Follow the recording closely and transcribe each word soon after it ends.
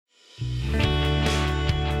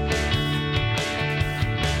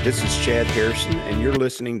This is Chad Harrison, and you're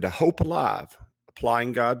listening to Hope Alive,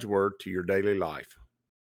 applying God's Word to your daily life.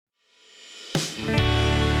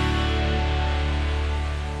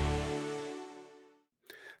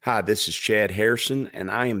 Hi, this is Chad Harrison, and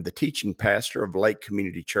I am the teaching pastor of Lake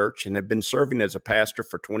Community Church and have been serving as a pastor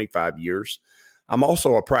for 25 years. I'm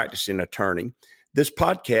also a practicing attorney. This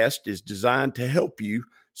podcast is designed to help you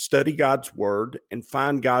study God's Word and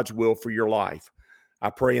find God's will for your life. I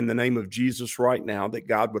pray in the name of Jesus right now that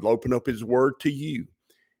God would open up His Word to you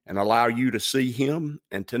and allow you to see Him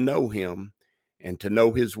and to know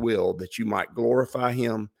His will, that you might glorify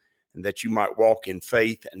Him and that you might walk in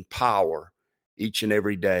faith and power each and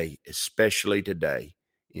every day, especially today,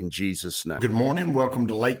 in Jesus' name. Good morning. Welcome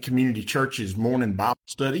to Lake Community Church's morning Bible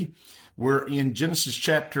study. We're in Genesis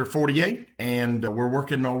chapter 48, and we're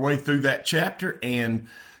working our way through that chapter and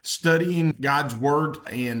studying God's word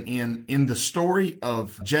in the story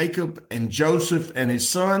of Jacob and Joseph and his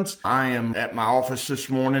sons. I am at my office this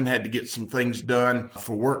morning, had to get some things done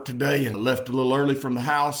for work today and left a little early from the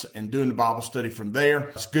house and doing the Bible study from there.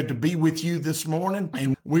 It's good to be with you this morning.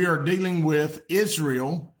 And we are dealing with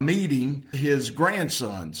Israel meeting his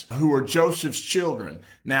grandsons, who are Joseph's children.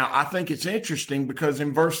 Now, I think it's interesting because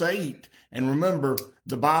in verse 8, and remember,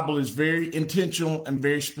 the Bible is very intentional and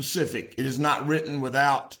very specific. It is not written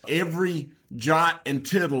without every jot and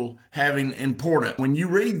tittle having importance. When you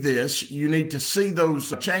read this, you need to see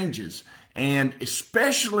those changes, and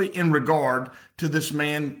especially in regard to this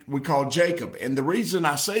man we call Jacob. And the reason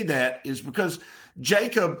I say that is because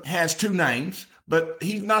Jacob has two names, but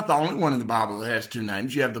he's not the only one in the Bible that has two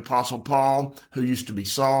names. You have the Apostle Paul, who used to be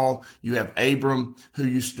Saul. You have Abraham, who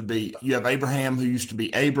used to be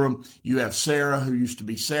Abram. You have Sarah, who used to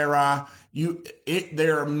be Sarai.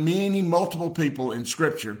 There are multiple people in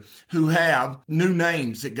Scripture who have new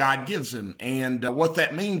names that God gives them. And what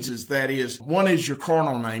that means is one is your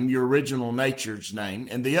carnal name, your original nature's name,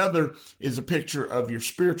 and the other is a picture of your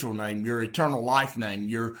spiritual name, your eternal life name,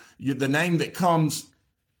 the name that comes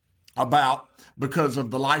about because of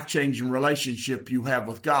the life-changing relationship you have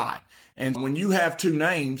with God. And when you have two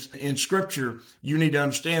names in Scripture, you need to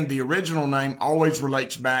understand the original name always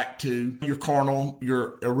relates back to your carnal,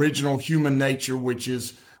 your original human nature, which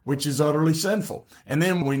is utterly sinful. And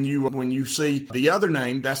then when you see the other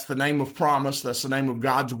name, that's the name of promise. That's the name of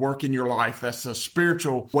God's work in your life. That's a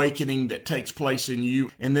spiritual awakening that takes place in you.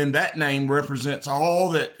 And then that name represents all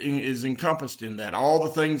that is encompassed in that, all the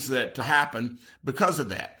things that happen because of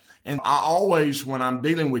that. And I always, when I'm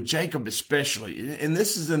dealing with Jacob especially, and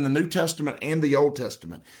this is in the New Testament and the Old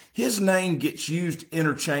Testament, his name gets used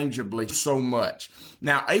interchangeably so much.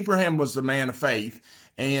 Now, Abraham was the man of faith.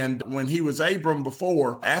 And when he was Abram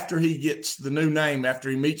before, after he gets the new name,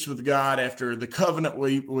 after he meets with God, after the covenant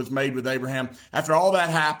was made with Abraham, after all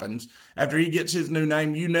that happens, after he gets his new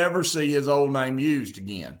name, you never see his old name used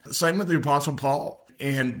again. Same with the Apostle Paul.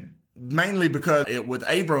 And mainly because with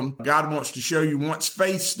Abram, God wants to show you once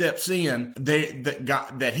faith steps in,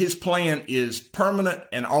 that his plan is permanent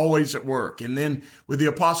and always at work. And then with the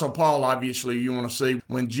Apostle Paul, obviously, you want to see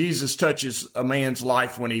when Jesus touches a man's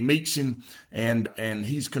life, when he meets him and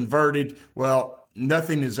he's converted, well,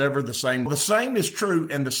 nothing is ever the same. The same is true,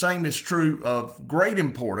 and the same is true of great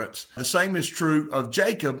importance. The same is true of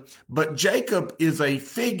Jacob, but Jacob is a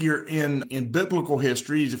figure in biblical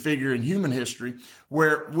history. He's a figure in human history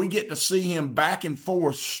where we get to see him back and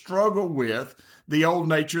forth struggle with the old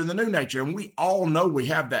nature and the new nature. And we all know we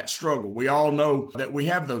have that struggle. We all know that we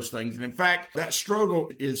have those things. And in fact, that struggle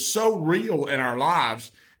is so real in our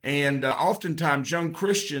lives. And oftentimes young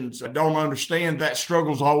Christians don't understand that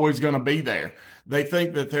struggle's always going to be there. They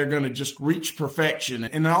think that they're going to just reach perfection.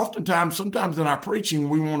 And sometimes in our preaching,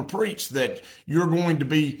 we want to preach that you're going to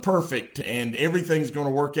be perfect and everything's going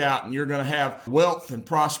to work out and you're going to have wealth and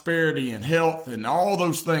prosperity and health and all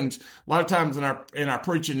those things. A lot of times in our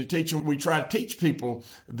preaching and teaching, we try to teach people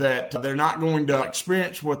that they're not going to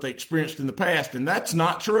experience what they experienced in the past. And that's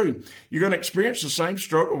not true. You're going to experience the same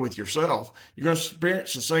struggle with yourself. You're going to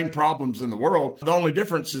experience the same problems in the world. The only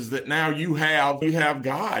difference is that now you have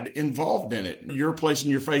God involved in it. You're placing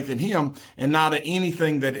your faith in Him and not in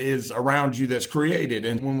anything that is around you that's created.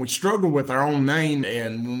 And when we struggle with our own name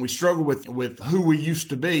and when we struggle with who we used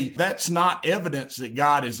to be, that's not evidence that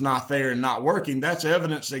God is not there and not working. That's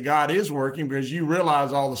evidence that God is working, because you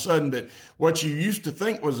realize all of a sudden that what you used to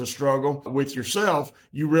think was a struggle with yourself,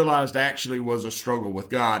 you realized actually was a struggle with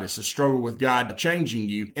God. It's a struggle with God changing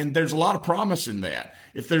you. And there's a lot of promise in that.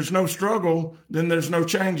 If there's no struggle, then there's no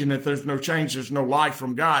change. And if there's no change, there's no life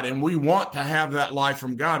from God. And we want to have have that life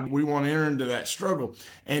from God. We want to enter into that struggle.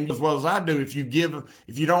 And as well as I do, if you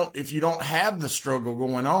don't have the struggle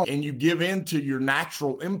going on and you give in to your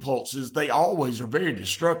natural impulses, they always are very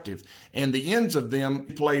destructive. And the ends of them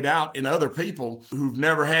played out in other people who've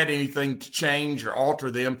never had anything to change or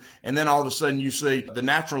alter them. And then all of a sudden you see the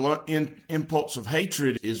natural impulse of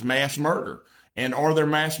hatred is mass murder. And are there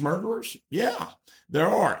mass murderers? Yeah. There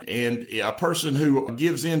are. And a person who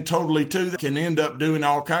gives in totally to that can end up doing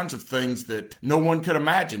all kinds of things that no one could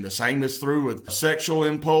imagine. The same is true with sexual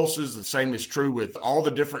impulses. The same is true with all the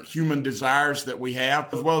different human desires that we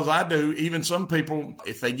have. As well as I do, even some people,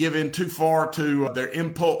 if they give in too far to their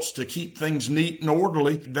impulse to keep things neat and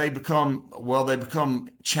orderly, they become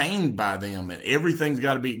chained by them. And everything's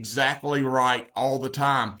got to be exactly right all the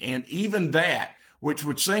time. And even that, which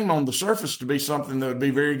would seem on the surface to be something that would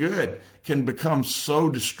be very good, can become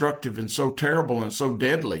so destructive and so terrible and so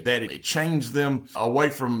deadly that it changes them away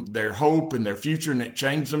from their hope and their future, and it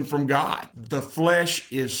changes them from God. The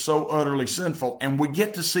flesh is so utterly sinful, and we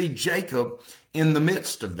get to see Jacob in the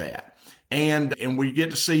midst of that. And we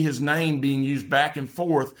get to see his name being used back and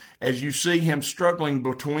forth as you see him struggling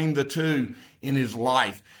between the two in his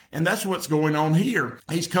life. And that's what's going on here.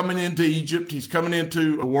 He's coming into Egypt. He's coming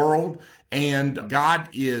into a world, and God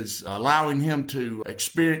is allowing him to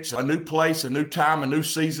experience a new place, a new time, a new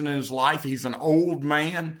season in his life. He's an old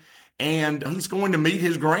man, and he's going to meet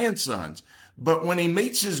his grandsons. But when he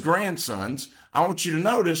meets his grandsons, I want you to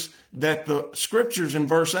notice that the scriptures in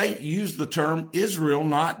verse 8 use the term Israel,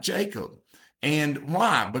 not Jacob. And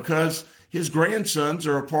why? Because his grandsons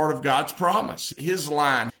are a part of God's promise. His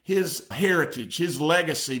line, his heritage, his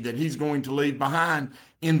legacy that he's going to leave behind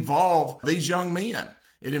involve these young men.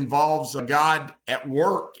 It involves God at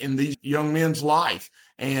work in these young men's life.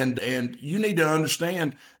 And you need to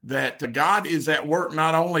understand that God is at work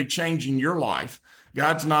not only changing your life,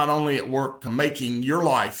 God's not only at work making your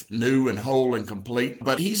life new and whole and complete,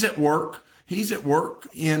 but he's at work. He's at work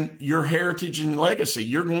in your heritage and legacy.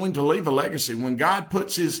 You're going to leave a legacy. When God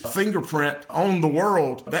puts his fingerprint on the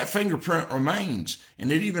world, that fingerprint remains.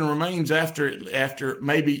 And it even remains after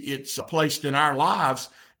maybe it's placed in our lives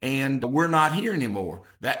and we're not here anymore.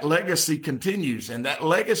 That legacy continues. And that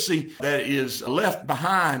legacy that is left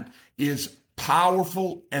behind is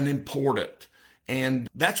powerful and important. And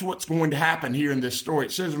that's what's going to happen here in this story.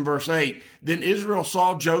 It says in verse 8, then Israel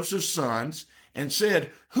saw Joseph's sons and said,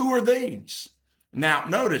 who are these? Now,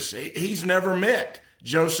 notice, he's never met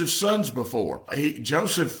Joseph's sons before.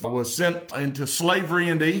 Joseph was sent into slavery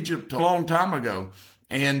into Egypt a long time ago.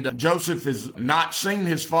 And Joseph has not seen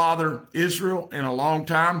his father Israel in a long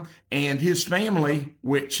time. And his family,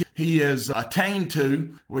 which he has attained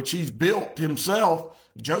to, which he's built himself,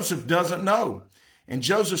 Joseph doesn't know. And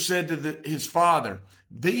Joseph said to his father,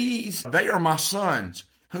 they are my sons,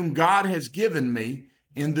 whom God has given me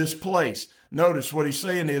in this place. Notice what he's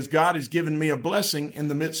saying is God has given me a blessing in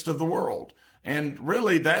the midst of the world. And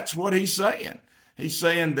really, that's what he's saying. He's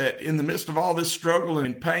saying that in the midst of all this struggle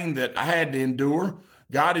and pain that I had to endure,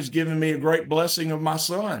 God has given me a great blessing of my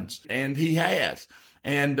sons, and he has.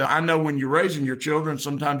 And I know when you're raising your children,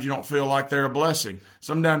 sometimes you don't feel like they're a blessing.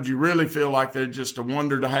 Sometimes you really feel like they're just a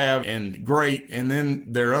wonder to have and great. And then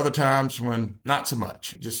there are other times when not so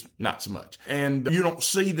much, just not so much. And you don't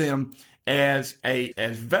see them as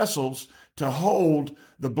vessels to hold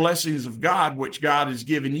the blessings of God, which God has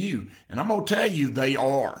given you. And I'm going to tell you, they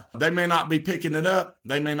are. They may not be picking it up.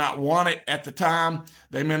 They may not want it at the time.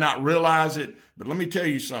 They may not realize it. But let me tell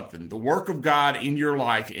you something. The work of God in your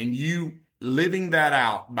life and you living that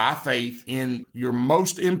out by faith in your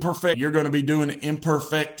most imperfect, you're going to be doing it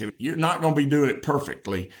imperfect. You're not going to be doing it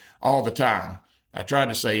perfectly all the time. I tried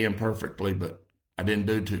to say imperfectly, but I didn't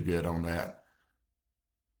do too good on that.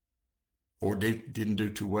 Or didn't do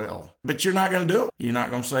too well. But you're not going to do it. You're not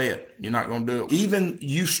going to say it. You're not going to do it. Even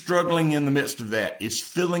you struggling in the midst of that is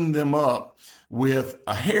filling them up with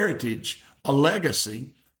a heritage, a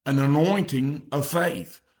legacy, an anointing of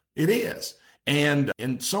faith. It is. And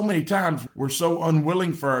so many times we're so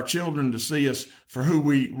unwilling for our children to see us for who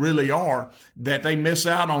we really are that they miss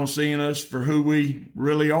out on seeing us for who we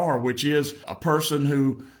really are, which is a person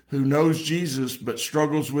who knows Jesus but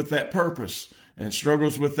struggles with that purpose and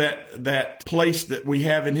struggles with that place that we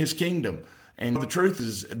have in his kingdom. And the truth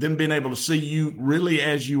is them being able to see you really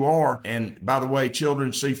as you are. And by the way,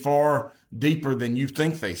 children see far deeper than you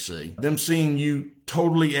think they see. Them seeing you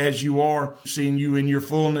totally as you are, seeing you in your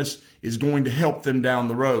fullness is going to help them down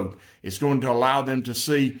the road. It's going to allow them to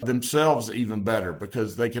see themselves even better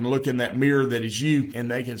because they can look in that mirror that is you and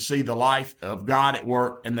they can see the life of God at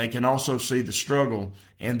work and they can also see the struggle.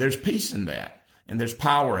 And there's peace in that and there's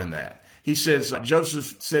power in that. He says,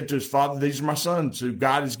 Joseph said to his father, these are my sons who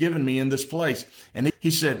God has given me in this place. And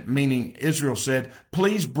he said, meaning Israel said,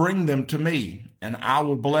 please bring them to me and I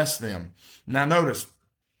will bless them. Now notice,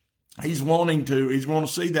 he's wanting to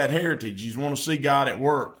see that heritage. He's wanting to see God at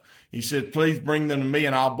work. He said, please bring them to me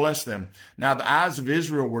and I'll bless them. Now, the eyes of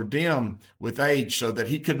Israel were dim with age so that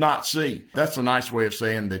he could not see. That's a nice way of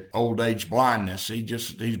saying that old age blindness.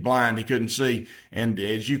 He's blind. He couldn't see. And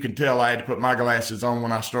as you can tell, I had to put my glasses on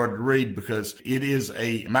when I started to read because it is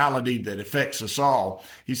a malady that affects us all.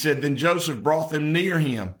 He said, then Joseph brought them near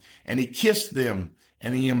him and he kissed them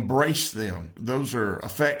and he embraced them. Those are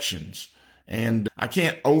affections. And I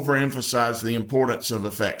can't overemphasize the importance of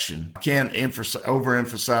affection. I can't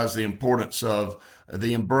overemphasize the importance of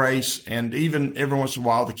the embrace and even every once in a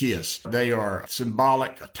while the kiss. They are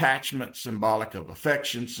symbolic attachment, symbolic of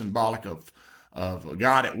affection, symbolic of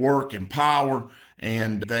God at work and power.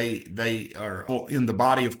 And they are in the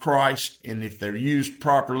body of Christ. And if they're used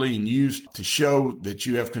properly and used to show that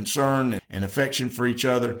you have concern and affection for each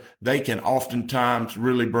other, they can oftentimes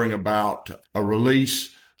really bring about a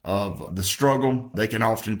release of the struggle. They can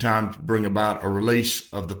oftentimes bring about a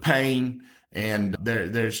release of the pain. And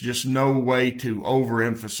there's just no way to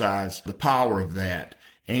overemphasize the power of that.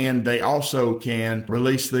 And they also can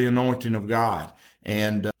release the anointing of God.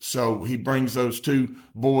 And so he brings those two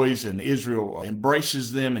boys and Israel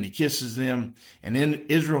embraces them and he kisses them. And then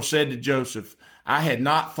Israel said to Joseph, I had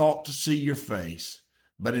not thought to see your face,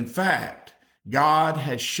 but in fact, God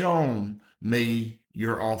has shown me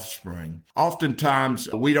your offspring. Oftentimes,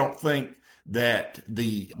 we don't think that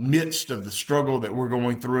the midst of the struggle that we're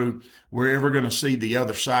going through, we're ever going to see the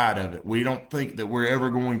other side of it. We don't think that we're ever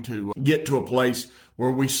going to get to a place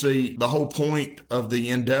where we see the whole point of the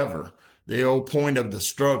endeavor, the whole point of the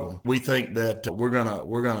struggle. We think that we're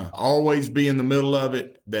gonna always be in the middle of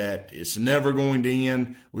it, that it's never going to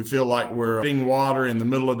end. We feel like we're treading water in the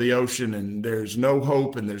middle of the ocean and there's no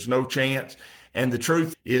hope and there's no chance. And the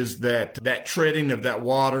truth is that treading of that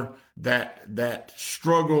water, that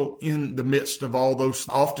struggle in the midst of all those,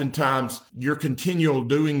 oftentimes your continual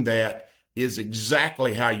doing that is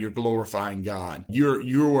exactly how you're glorifying God.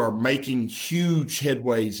 You are making huge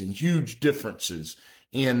headways and huge differences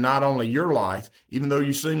in not only your life, even though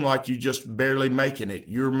you seem like you're just barely making it,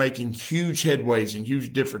 you're making huge headways and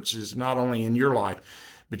huge differences, not only in your life,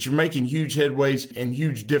 but you're making huge headways and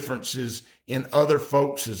huge differences in other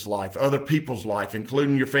folks' life, other people's life,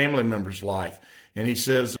 including your family members' life. And he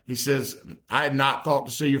says, I had not thought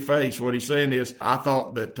to see your face. What he's saying is, I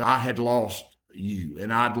thought that I had lost you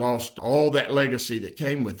and I'd lost all that legacy that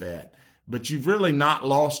came with that. But you've really not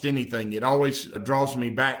lost anything. It always draws me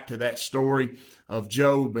back to that story of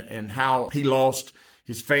Job and how he lost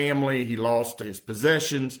his family, he lost his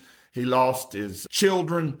possessions, he lost his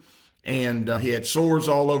children, and he had sores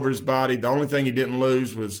all over his body. The only thing he didn't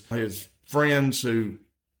lose was his friends who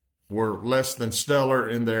were less than stellar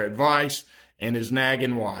in their advice and his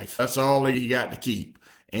nagging wife. That's all he got to keep.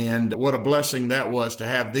 And what a blessing that was to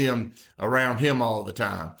have them around him all the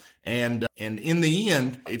time. And in the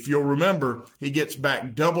end, if you'll remember, he gets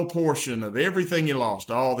back double portion of everything he lost,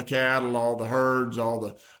 all the cattle, all the herds,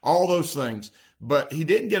 all those things. But he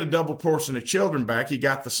didn't get a double portion of children back. He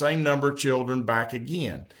got the same number of children back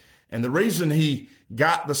again. And the reason he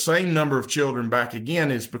got the same number of children back again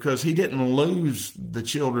is because he didn't lose the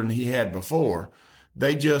children he had before.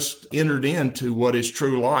 They just entered into what is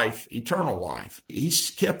true life, eternal life. He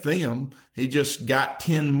kept them. He just got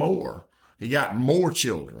 10 more. He got more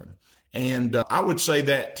children. And I would say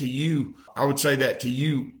that to you.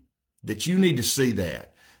 That you need to see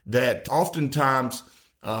that oftentimes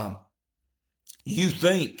you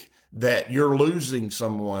think that you're losing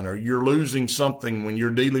someone or you're losing something when you're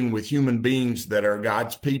dealing with human beings that are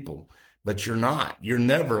God's people, but you're not. You're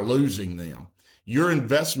never losing them. Your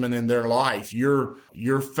investment in their life, your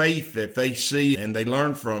faith that they see and they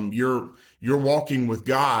learn from, your walking with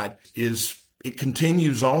God it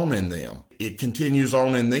continues on in them. It continues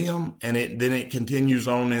on in them, and then it continues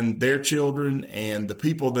on in their children and the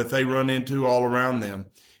people that they run into all around them.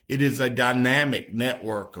 It is a dynamic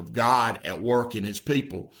network of God at work in his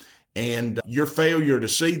people. And your failure to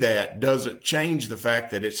see that doesn't change the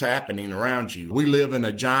fact that it's happening around you. We live in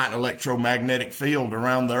a giant electromagnetic field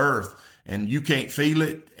around the earth, and you can't feel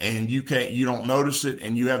it, and you don't notice it,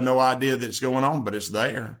 and you have no idea that it's going on, but it's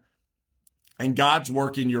there. And God's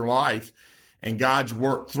work in your life, and God's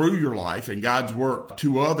work through your life, and God's work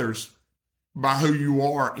to others by who you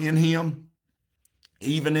are in him,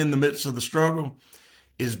 even in the midst of the struggle,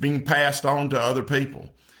 is being passed on to other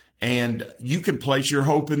people. And you can place your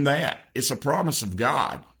hope in that. It's a promise of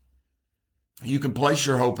God. You can place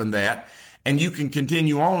your hope in that. And you can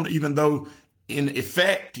continue on, even though in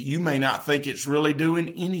effect, you may not think it's really doing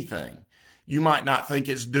anything. You might not think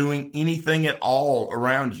it's doing anything at all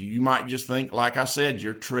around you. You might just think, like I said,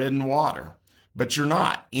 you're treading water, but you're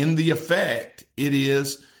not. In the effect, it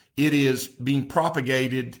is being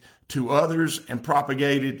propagated to others and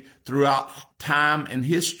propagated throughout time and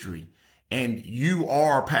history. And you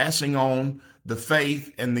are passing on the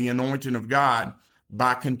faith and the anointing of God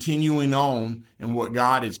by continuing on in what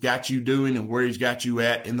God has got you doing and where he's got you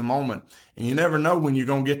at in the moment. And you never know when you're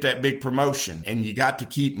going to get that big promotion, and you got to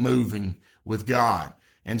keep moving with God.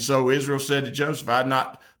 And so Israel said to Joseph, I had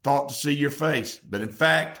not thought to see your face, but in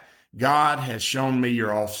fact, God has shown me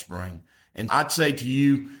your offspring. And I'd say to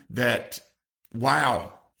you that,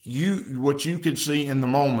 wow, what you can see in the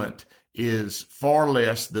moment is far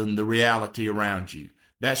less than the reality around you.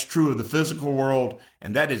 That's true of the physical world,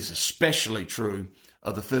 and that is especially true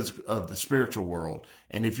of the spiritual world.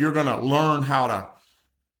 And if you're going to learn how to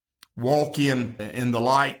walk in the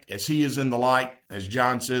light as he is in the light, as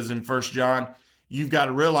John says in 1 John, you've got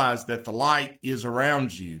to realize that the light is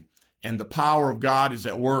around you and the power of God is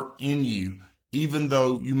at work in you, even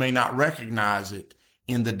though you may not recognize it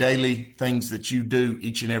in the daily things that you do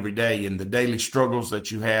each and every day, in the daily struggles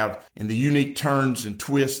that you have, in the unique turns and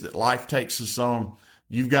twists that life takes us on.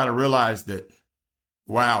 You've got to realize that,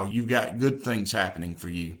 wow, you've got good things happening for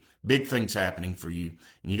you, big things happening for you,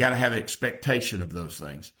 and you got to have an expectation of those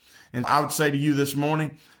things. And I would say to you this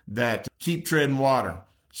morning that keep treading water.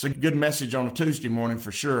 It's a good message on a Tuesday morning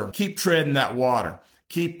for sure. Keep treading that water.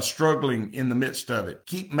 Keep struggling in the midst of it.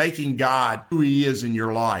 Keep making God who he is in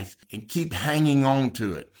your life, and keep hanging on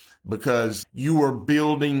to it, because you are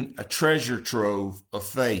building a treasure trove of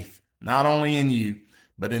faith, not only in you,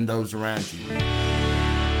 but in those around you.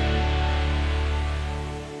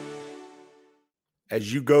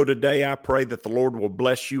 As you go today, I pray that the Lord will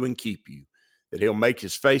bless you and keep you, that he'll make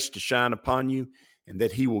his face to shine upon you, and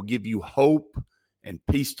that he will give you hope and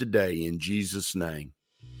peace today in Jesus' name.